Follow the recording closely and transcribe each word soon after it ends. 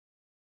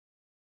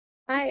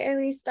Hi,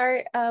 Early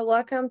Start.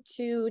 Welcome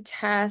to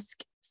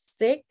task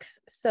 6.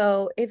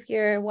 So if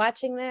you're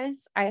watching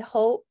this, I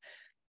hope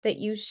that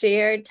you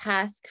shared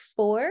task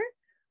 4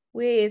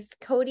 with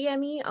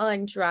Codemy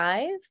on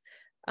Drive.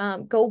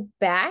 Go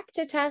back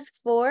to task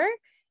 4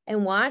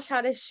 and watch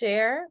how to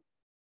share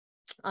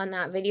on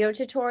that video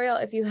tutorial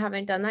if you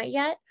haven't done that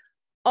yet.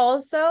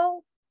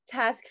 Also,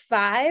 task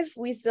 5,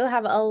 we still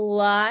have a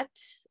lot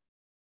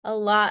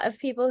of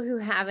people who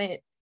haven't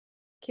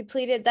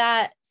completed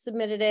that,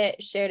 submitted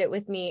it, shared it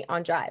with me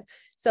on Drive.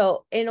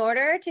 So in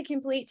order to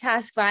complete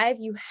task 5,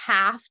 you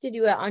have to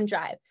do it on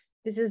Drive.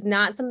 This is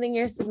not something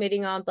you're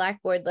submitting on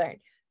Blackboard Learn.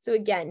 So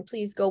again,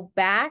 please go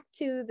back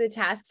to the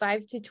task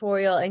 5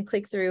 tutorial and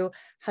click through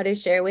how to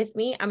share with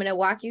me. I'm going to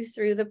walk you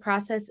through the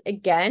process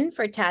again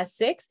for task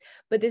 6,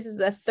 but this is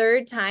the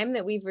 3rd time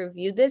that we've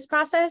reviewed this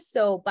process.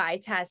 So by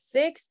task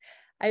 6,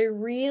 I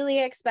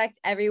really expect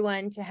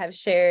everyone to have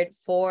shared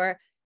 4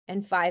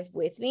 and 5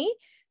 with me.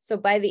 So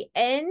by the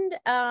end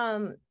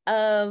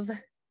of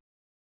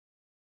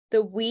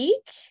the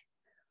week,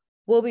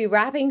 we'll be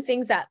wrapping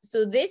things up.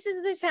 So this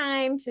is the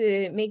time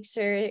to make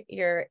sure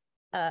you're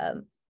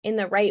in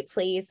the right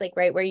place, like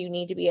right where you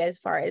need to be as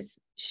far as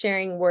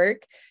sharing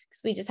work,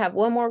 because we just have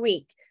one more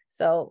week.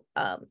 So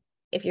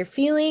if you're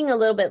feeling a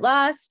little bit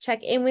lost,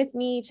 check in with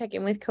me, check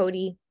in with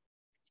Cody,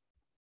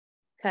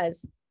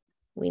 because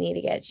we need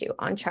to get you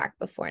on track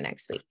before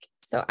next week.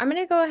 So I'm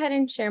going to go ahead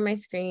and share my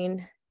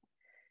screen.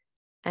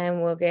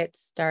 And we'll get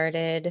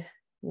started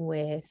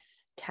with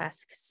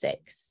task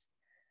 6.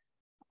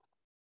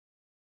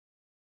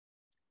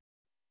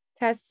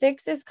 Task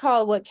 6 is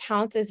called What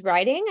Counts as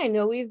Writing. I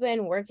know we've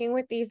been working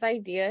with these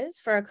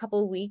ideas for a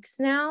couple weeks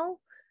now,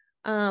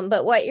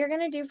 but what you're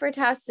going to do for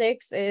task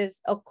 6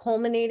 is a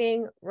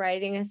culminating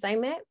writing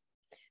assignment.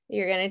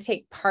 You're going to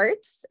take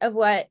parts of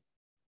what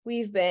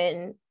we've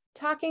been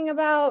talking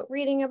about,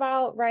 reading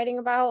about, writing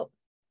about,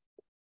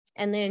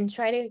 and then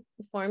try to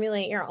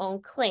formulate your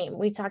own claim.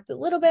 We talked a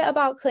little bit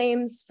about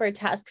claims for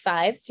task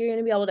 5, so you're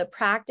going to be able to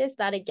practice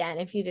that again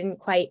if you didn't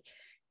quite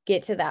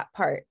get to that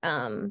part.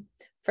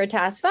 For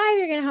task 5,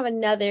 you're going to have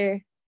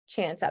another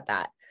chance at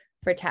that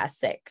for task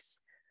 6.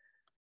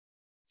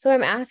 So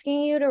I'm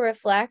asking you to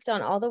reflect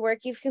on all the work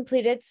you've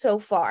completed so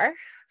far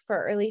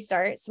for Early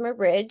Start, Summer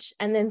Bridge,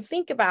 and then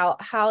think about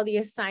how the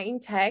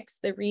assigned text,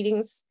 the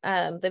readings,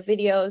 the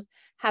videos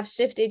have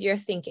shifted your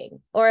thinking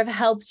or have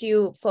helped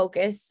you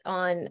focus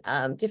on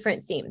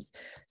different themes.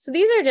 So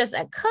these are just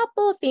a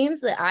couple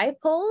themes that I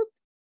pulled.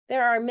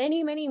 There are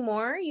many, many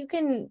more. You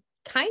can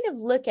kind of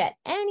look at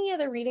any of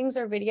the readings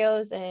or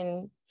videos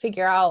and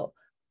figure out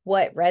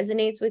what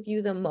resonates with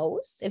you the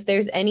most. If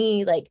there's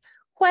any like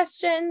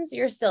questions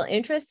you're still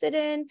interested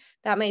in,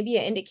 that might be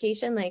an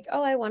indication like,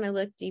 oh, I want to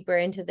look deeper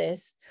into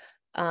this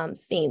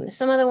theme.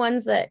 Some of the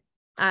ones that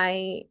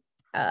I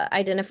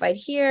identified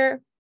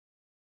here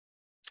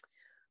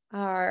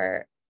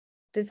are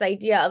this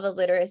idea of a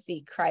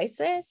literacy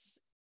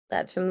crisis.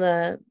 That's from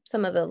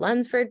some of the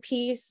Lunsford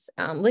piece,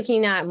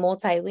 looking at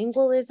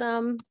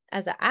multilingualism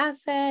as an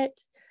asset,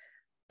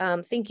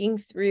 thinking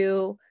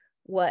through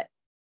what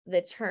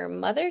the term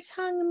mother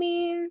tongue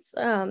means.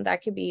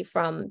 That could be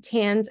from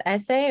Tan's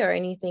essay or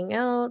anything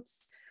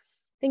else.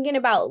 Thinking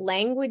about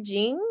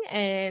languaging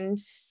and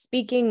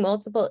speaking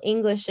multiple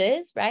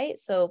Englishes, right?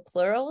 So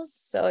plurals.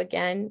 So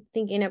again,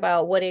 thinking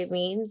about what it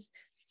means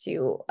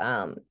to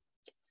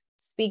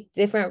speak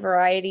different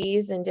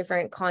varieties in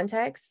different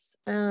contexts.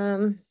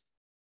 Going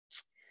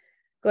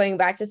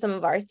back to some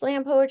of our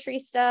slam poetry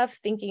stuff,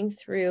 thinking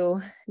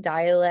through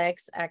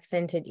dialects,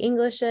 accented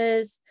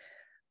Englishes,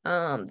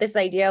 this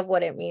idea of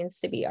what it means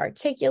to be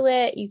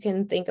articulate. You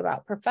can think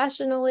about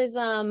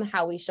professionalism,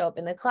 how we show up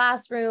in the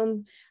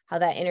classroom, how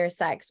that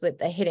intersects with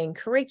the hidden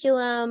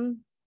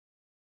curriculum,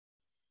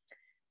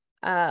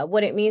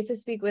 what it means to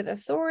speak with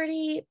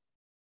authority.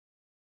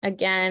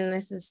 Again,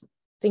 this is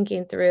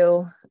thinking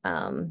through,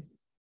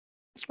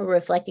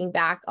 reflecting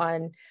back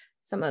on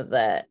some of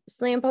the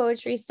slam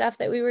poetry stuff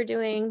that we were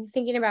doing,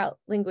 thinking about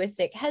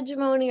linguistic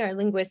hegemony or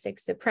linguistic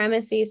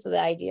supremacy. So the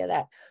idea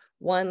that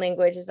one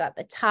language is at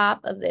the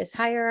top of this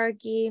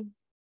hierarchy.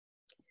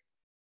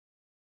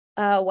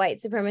 White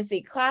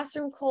supremacy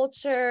classroom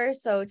culture.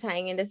 So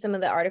tying into some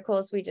of the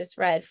articles we just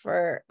read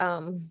for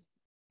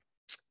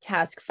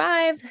task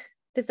 5,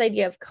 this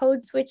idea of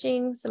code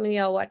switching. Some of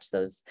y'all watch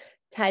those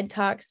TED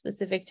Talks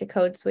specific to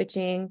code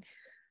switching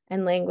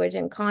and language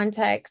and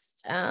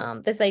context.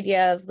 This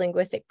idea of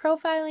linguistic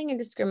profiling and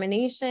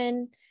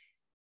discrimination,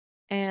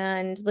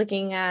 and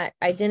looking at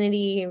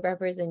identity and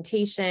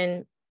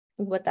representation,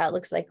 what that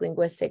looks like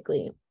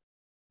linguistically.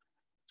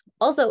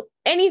 Also,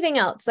 anything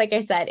else, like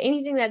I said,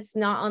 anything that's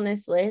not on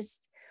this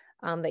list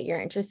that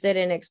you're interested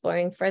in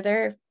exploring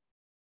further,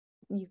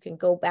 you can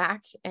go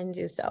back and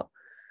do so.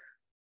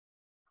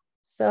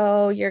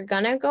 So you're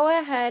gonna go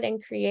ahead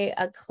and create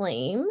a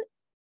claim,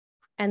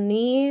 and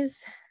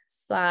these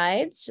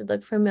slides should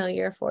look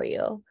familiar for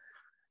you.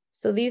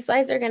 So these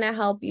slides are gonna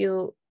help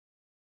you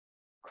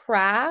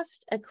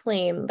craft a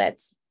claim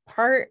that's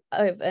part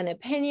of an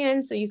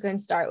opinion. So you can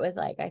start with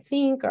like, I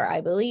think, or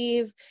I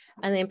believe,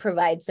 and then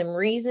provide some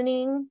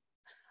reasoning.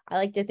 I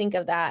like to think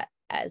of that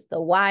as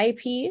the why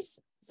piece.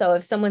 So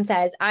if someone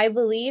says, I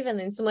believe, and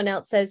then someone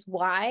else says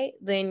why,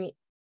 then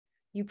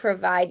you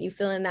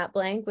fill in that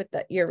blank with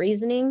your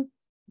reasoning.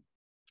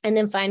 And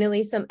then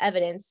finally, some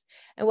evidence.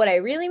 And what I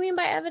really mean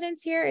by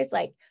evidence here is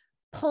like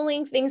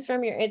pulling things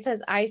from it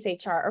says I say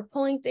chart, or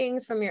pulling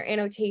things from your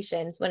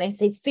annotations. When I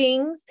say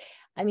things,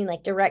 I mean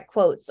like direct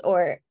quotes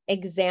or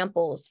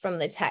examples from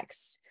the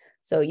text.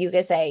 So you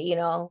could say,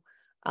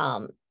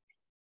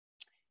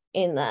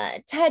 in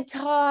the TED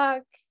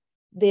Talk,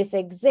 this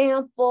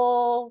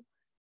example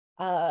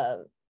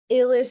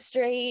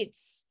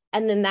illustrates,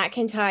 and then that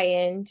can tie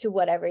into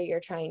whatever you're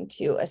trying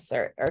to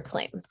assert or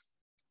claim.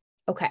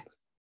 Okay.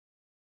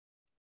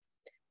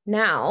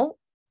 Now,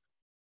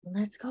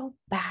 let's go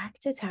back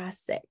to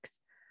task 6.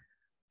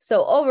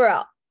 So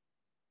overall,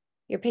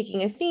 you're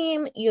picking a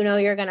theme,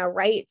 you're going to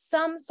write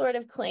some sort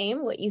of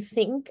claim, what you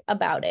think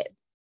about it.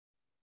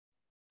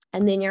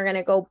 And then you're going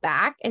to go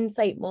back and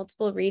cite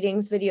multiple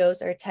readings,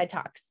 videos, or TED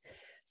Talks.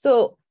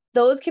 So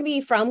those can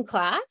be from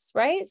class,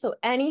 right? So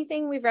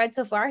anything we've read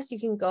so far, so you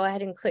can go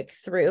ahead and click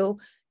through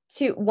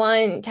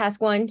to task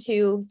 1,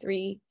 2,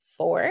 3,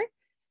 4,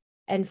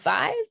 and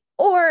 5,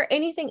 or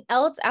anything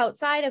else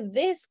outside of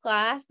this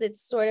class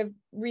that's sort of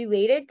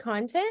related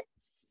content.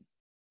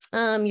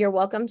 You're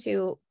welcome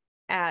to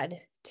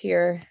add to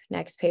your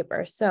next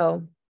paper.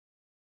 So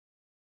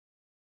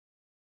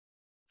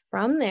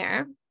from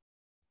there,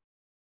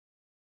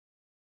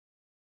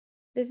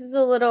 this is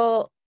a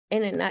little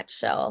in a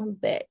nutshell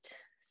bit.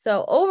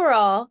 So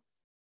overall,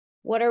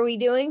 what are we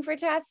doing for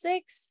task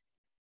 6?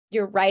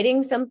 You're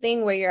writing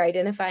something where you're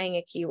identifying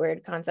a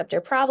keyword, concept,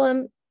 or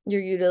problem.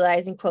 You're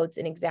utilizing quotes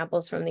and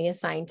examples from the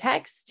assigned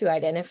text to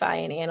identify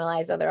and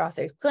analyze other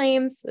authors'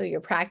 claims. So you're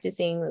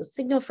practicing those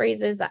signal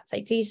phrases, that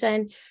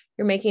citation.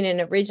 You're making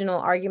an original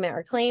argument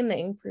or claim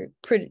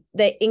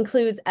that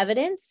includes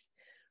evidence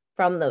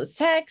from those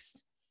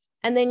texts.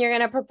 And then you're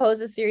going to propose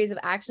a series of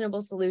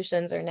actionable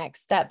solutions or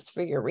next steps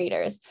for your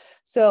readers.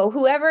 So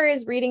whoever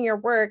is reading your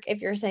work, if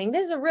you're saying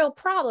this is a real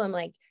problem,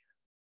 like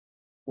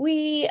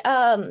we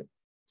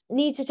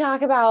need to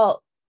talk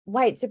about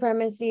white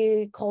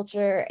supremacy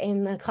culture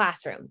in the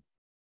classroom.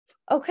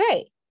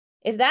 Okay,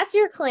 if that's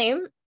your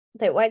claim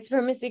that white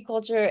supremacy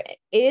culture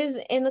is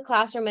in the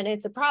classroom and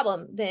it's a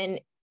problem, then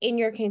in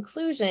your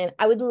conclusion,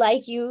 I would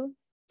like you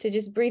to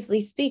just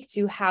briefly speak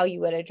to how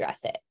you would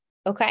address it.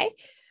 Okay.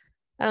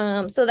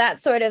 So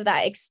that's sort of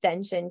that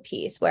extension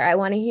piece where I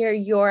want to hear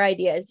your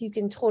ideas. You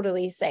can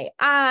totally say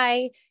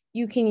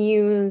you can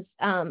use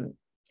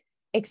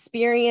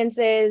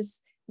experiences.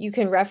 You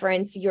can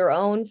reference your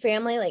own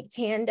family like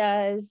Tan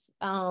does.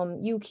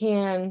 You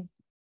can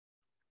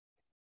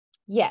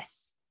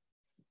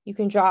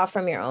draw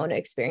from your own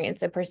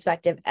experience and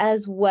perspective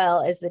as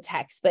well as the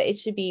text, but it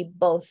should be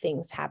both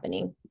things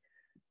happening.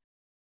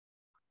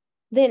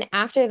 Then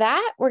after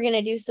that, we're going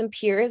to do some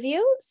peer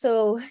review.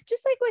 So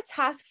just like with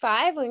task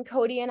 5, when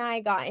Cody and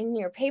I got in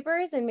your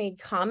papers and made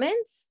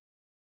comments.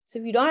 So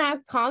if you don't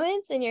have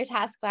comments in your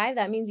task 5,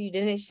 that means you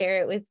didn't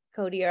share it with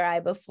Cody or I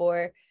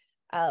before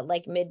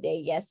like midday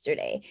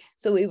yesterday.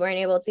 So we weren't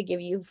able to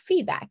give you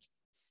feedback.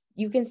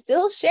 You can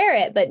still share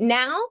it, but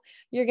now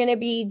you're going to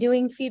be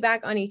doing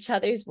feedback on each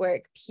other's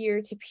work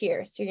peer to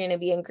peer. So you're going to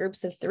be in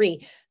groups of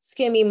 3. It's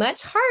going to be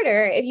much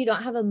harder if you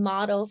don't have a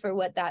model for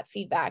what that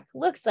feedback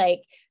looks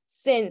like,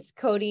 since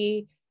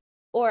Cody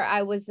or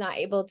I was not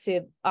able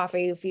to offer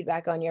you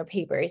feedback on your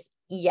papers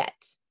yet.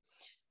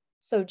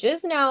 So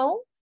just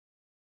know,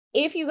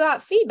 if you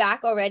got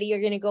feedback already, you're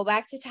going to go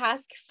back to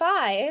task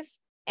 5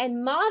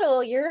 and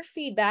model your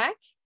feedback.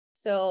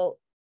 So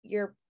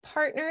your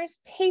partner's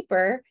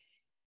paper,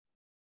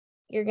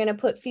 you're going to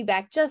put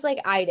feedback just like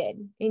I did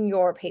in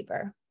your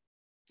paper.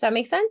 Does that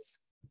make sense?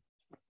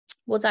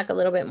 We'll talk a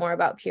little bit more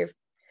about peer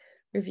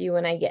review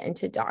when I get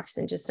into docs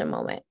in just a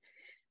moment.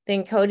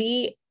 Then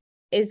Cody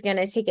is going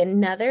to take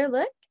another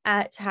look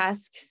at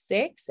task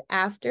 6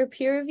 after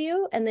peer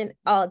review, and then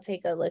I'll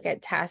take a look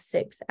at task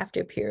 6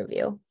 after peer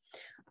review.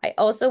 I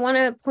also want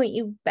to point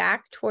you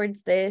back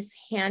towards this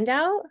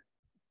handout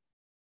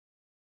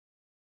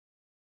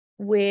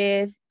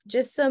with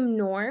just some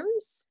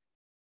norms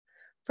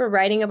for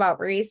writing about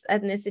race,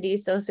 ethnicity,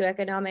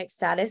 socioeconomic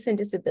status, and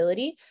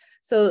disability.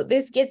 So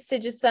this gets to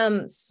just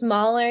some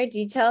smaller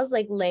details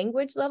like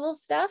language level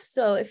stuff.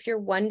 So if you're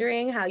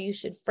wondering how you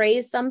should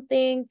phrase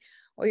something,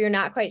 or you're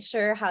not quite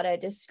sure how to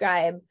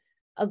describe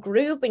a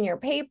group in your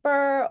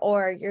paper,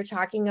 or you're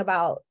talking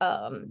about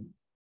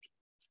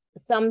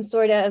some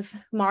sort of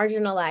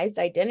marginalized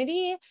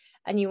identity,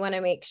 and you want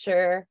to make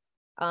sure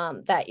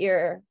that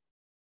you're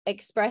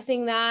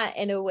expressing that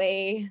in a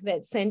way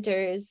that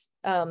centers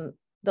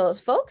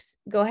those folks,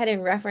 go ahead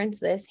and reference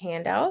this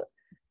handout.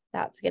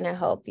 That's going to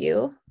help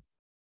you.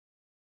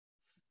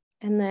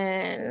 And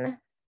then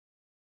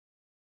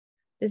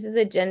this is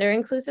a gender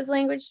inclusive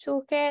language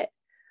toolkit.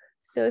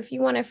 So if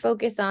you want to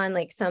focus on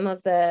like some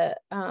of the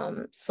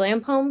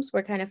slam poems,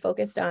 we're kind of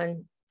focused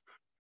on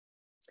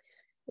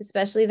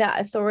especially that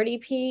authority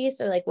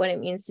piece or like what it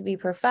means to be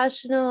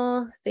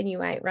professional, then you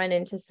might run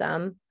into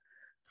some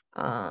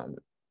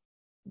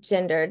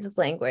gendered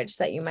language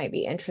that you might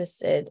be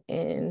interested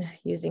in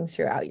using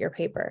throughout your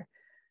paper.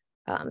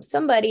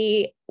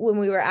 Somebody, when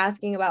we were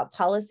asking about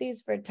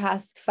policies for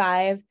task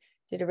 5,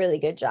 did a really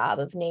good job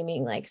of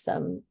naming like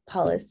some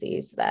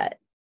policies that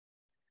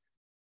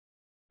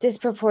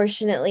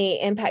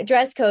disproportionately impact,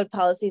 dress code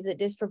policies that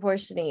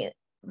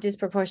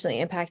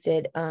disproportionately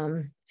impacted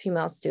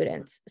female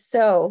students.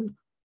 So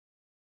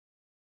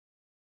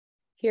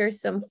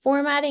here's some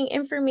formatting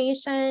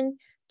information.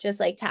 Just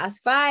like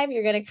task 5,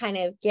 you're going to kind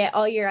of get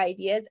all your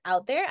ideas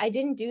out there. I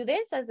didn't do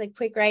this as a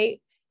quick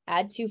write,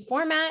 add to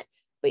format,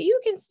 but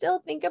you can still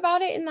think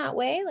about it in that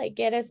way, like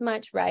get as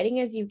much writing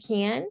as you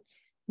can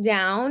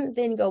down,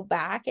 then go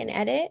back and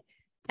edit.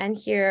 And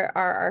here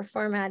are our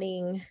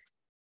formatting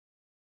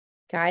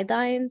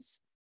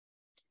guidelines.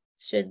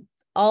 Should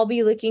all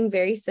be looking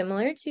very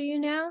similar to you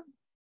now.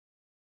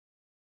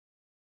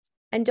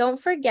 And don't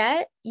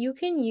forget, you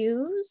can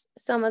use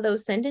some of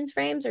those sentence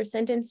frames or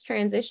sentence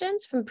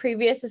transitions from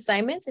previous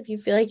assignments. If you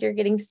feel like you're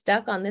getting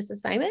stuck on this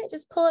assignment,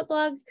 just pull up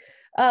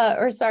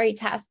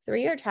task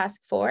 3 or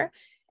task 4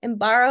 and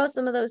borrow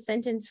some of those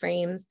sentence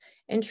frames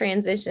and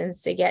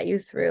transitions to get you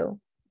through.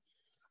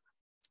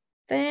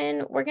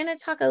 Then we're going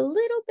to talk a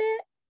little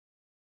bit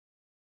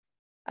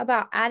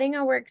about adding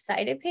a works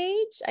cited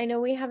page. I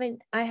know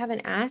I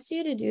haven't asked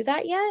you to do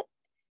that yet.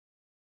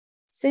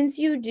 Since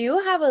you do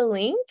have a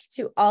link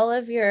to all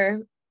of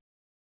your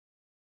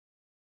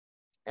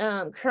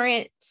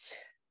current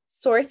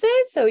sources,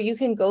 so you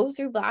can go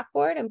through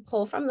Blackboard and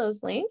pull from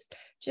those links,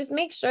 just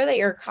make sure that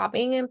you're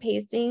copying and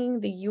pasting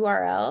the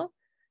URL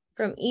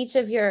from each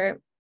of your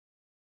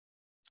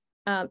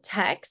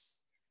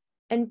texts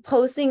and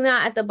posting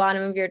that at the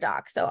bottom of your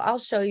doc. So I'll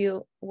show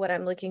you what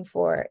I'm looking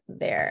for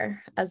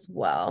there as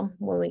well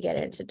when we get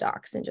into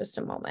docs in just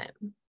a moment.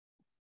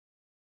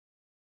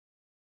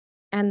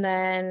 And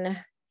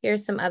then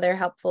here's some other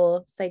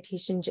helpful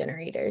citation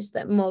generators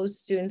that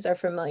most students are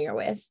familiar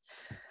with.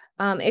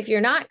 If you're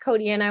not,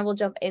 Cody and I will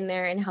jump in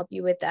there and help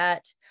you with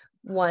that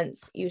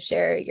once you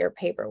share your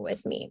paper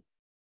with me.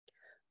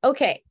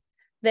 Okay,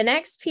 the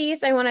next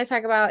piece I want to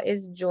talk about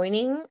is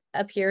joining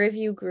a peer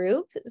review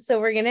group. So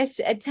we're going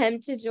to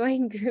attempt to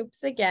join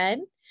groups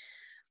again.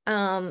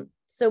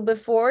 So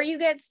before you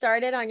get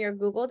started on your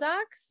Google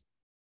Docs,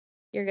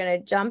 you're going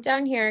to jump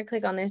down here and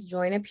click on this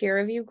join a peer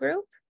review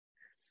group.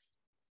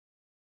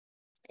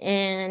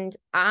 And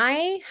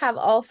I have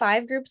all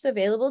 5 groups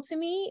available to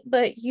me,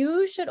 but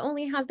you should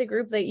only have the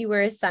group that you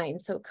were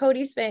assigned. So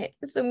Cody spent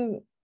some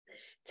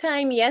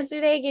time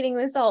yesterday getting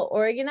this all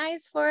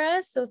organized for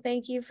us. So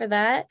thank you for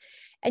that.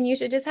 And you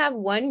should just have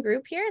one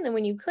group here. And then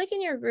when you click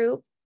in your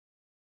group,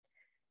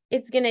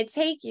 it's going to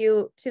take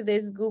you to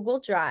this Google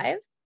Drive.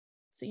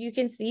 So you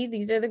can see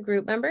these are the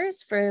group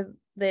members for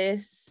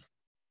this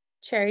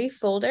Cherry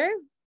folder.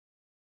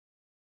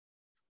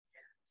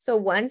 So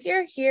once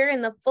you're here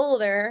in the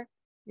folder,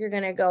 you're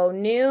going to go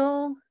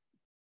new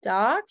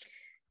doc,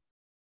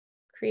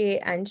 create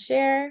and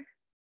share.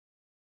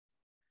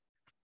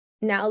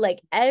 Now,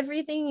 like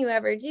everything you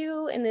ever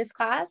do in this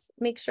class,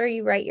 make sure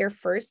you write your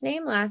first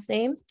name, last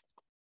name.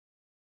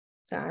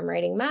 So I'm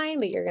writing mine,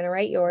 but you're going to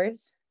write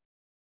yours.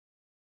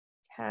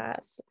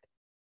 Task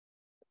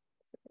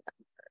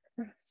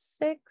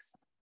 6.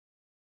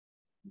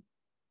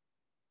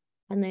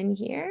 And then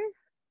here,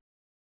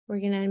 we're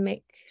going to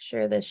make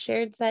sure the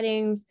shared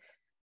settings,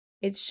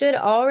 it should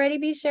already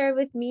be shared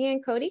with me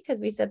and Cody because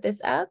we set this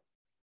up.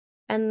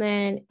 And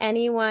then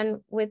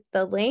anyone with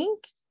the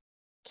link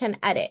can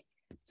edit.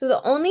 So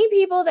the only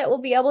people that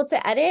will be able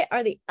to edit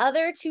are the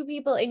other 2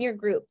 people in your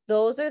group.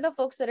 Those are the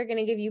folks that are going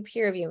to give you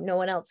peer review. No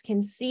one else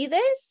can see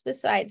this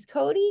besides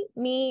Cody,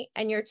 me,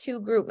 and your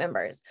 2 group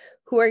members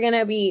who are going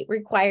to be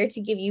required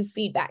to give you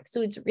feedback.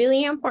 So it's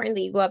really important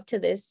that you go up to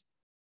this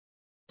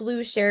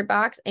blue shared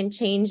box and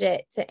change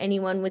it to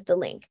anyone with the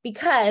link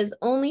because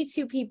only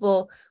 2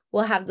 people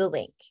will have the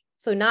link.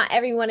 So not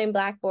everyone in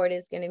Blackboard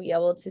is going to be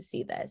able to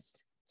see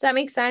this. Does that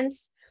make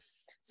sense?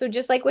 So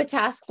just like with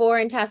task 4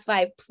 and task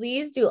 5,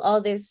 please do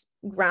all this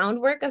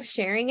groundwork of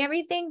sharing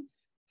everything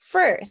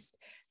first.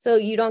 So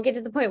you don't get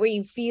to the point where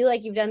you feel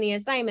like you've done the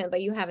assignment,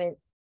 but you haven't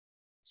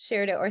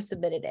shared it or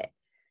submitted it.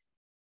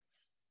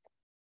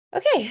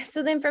 Okay,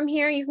 so then from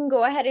here, you can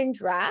go ahead and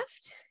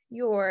draft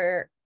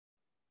your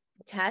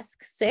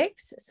task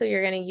 6. So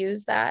you're going to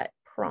use that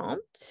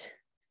prompt.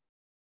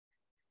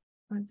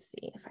 Let's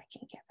see if I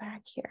can get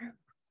back here.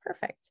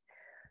 Perfect.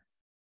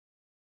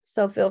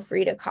 So feel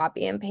free to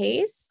copy and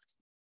paste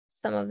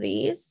some of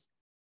these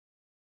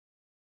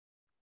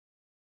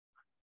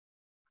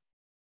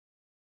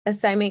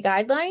assignment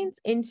guidelines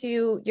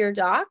into your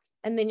doc,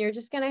 and then you're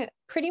just going to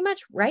pretty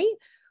much write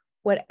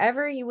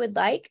whatever you would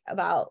like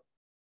about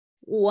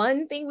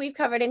one thing we've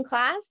covered in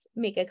class,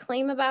 make a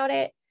claim about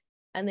it,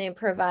 and then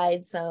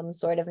provide some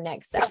sort of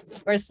next steps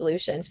or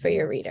solutions for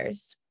your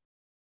readers.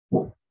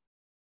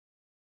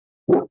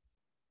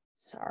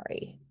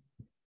 Sorry.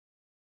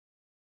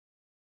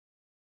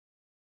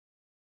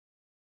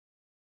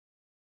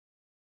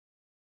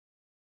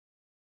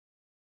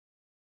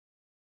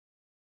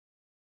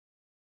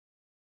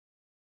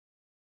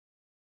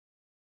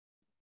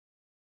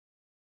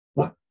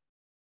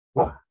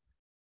 Okay,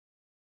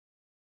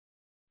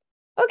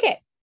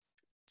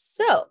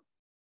 so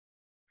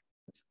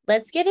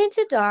let's get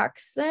into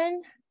docs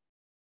then.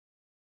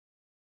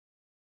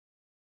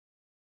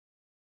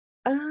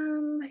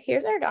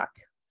 Here's our doc.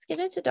 Let's get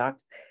into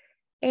docs.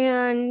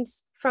 And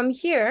from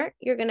here,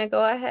 you're going to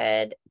go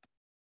ahead,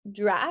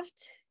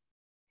 draft.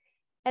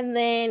 And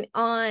then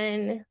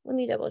on, let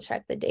me double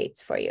check the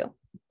dates for you.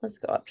 Let's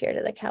go up here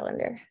to the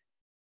calendar.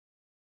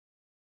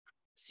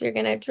 So you're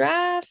going to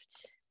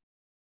draft.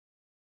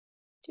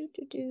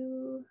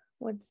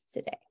 What's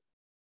today?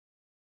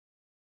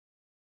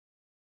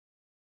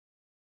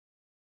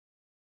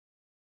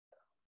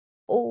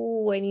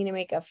 Oh, I need to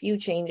make a few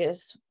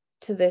changes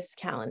to this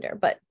calendar,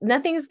 but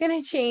nothing's going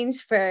to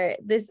change for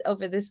this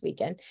over this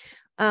weekend.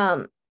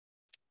 Task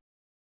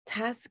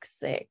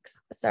 6.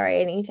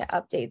 Sorry, I need to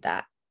update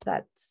that.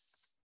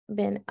 That's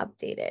been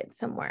updated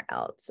somewhere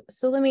else.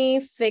 So let me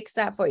fix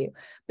that for you.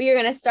 But you're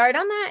going to start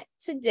on that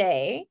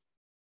today.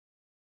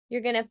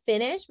 You're going to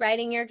finish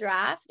writing your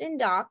draft in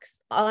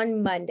docs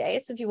on Monday.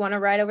 So if you want to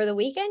write over the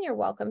weekend, you're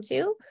welcome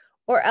to,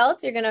 or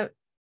else you're going to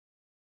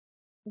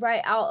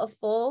write out a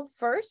full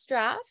first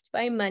draft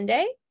by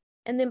Monday.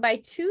 And then by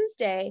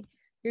Tuesday,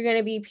 you're going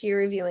to be peer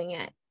reviewing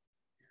it.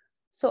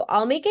 So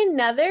I'll make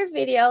another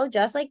video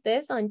just like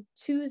this on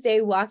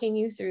Tuesday, walking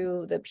you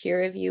through the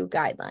peer review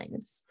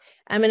guidelines.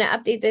 I'm going to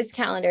update this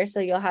calendar so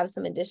you'll have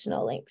some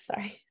additional links.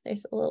 Sorry,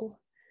 there's a little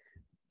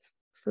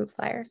fruit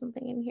fly or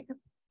something in here.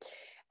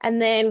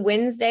 And then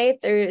Wednesday,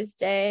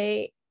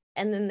 Thursday,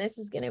 and then this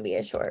is going to be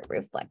a short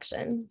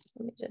reflection.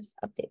 Let me just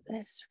update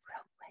this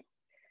real quick.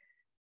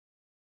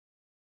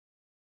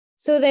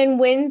 So then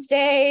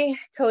Wednesday,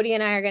 Cody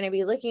and I are going to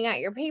be looking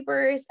at your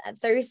papers. At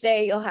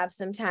Thursday, you'll have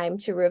some time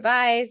to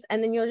revise,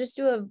 and then you'll just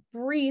do a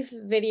brief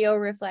video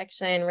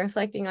reflection,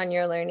 reflecting on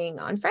your learning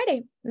on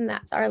Friday. And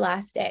that's our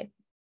last day.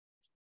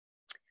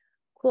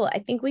 Cool. I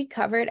think we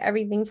covered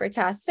everything for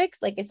task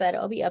 6. Like I said,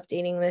 I'll be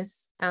updating this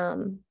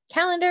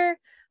calendar.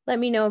 Let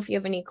me know if you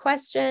have any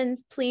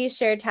questions. Please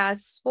share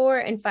tasks 4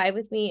 and 5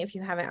 with me if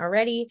you haven't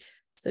already.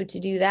 So to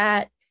do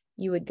that,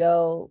 you would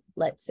go,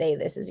 let's say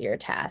this is your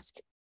task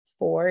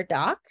 4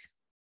 doc.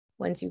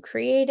 Once you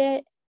create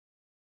it,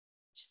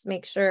 just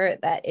make sure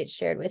that it's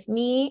shared with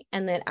me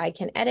and that I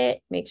can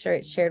edit. Make sure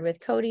it's shared with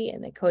Cody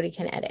and that Cody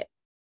can edit.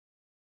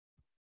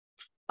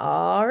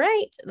 All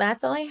right,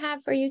 that's all I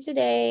have for you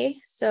today.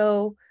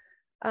 So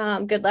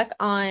good luck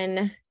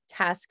on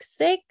task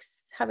 6.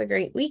 Have a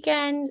great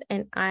weekend,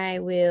 and I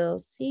will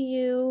see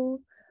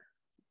you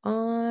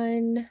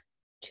on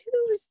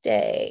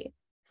Tuesday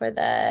for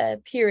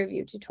the peer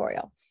review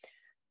tutorial.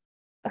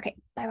 Okay,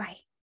 bye-bye.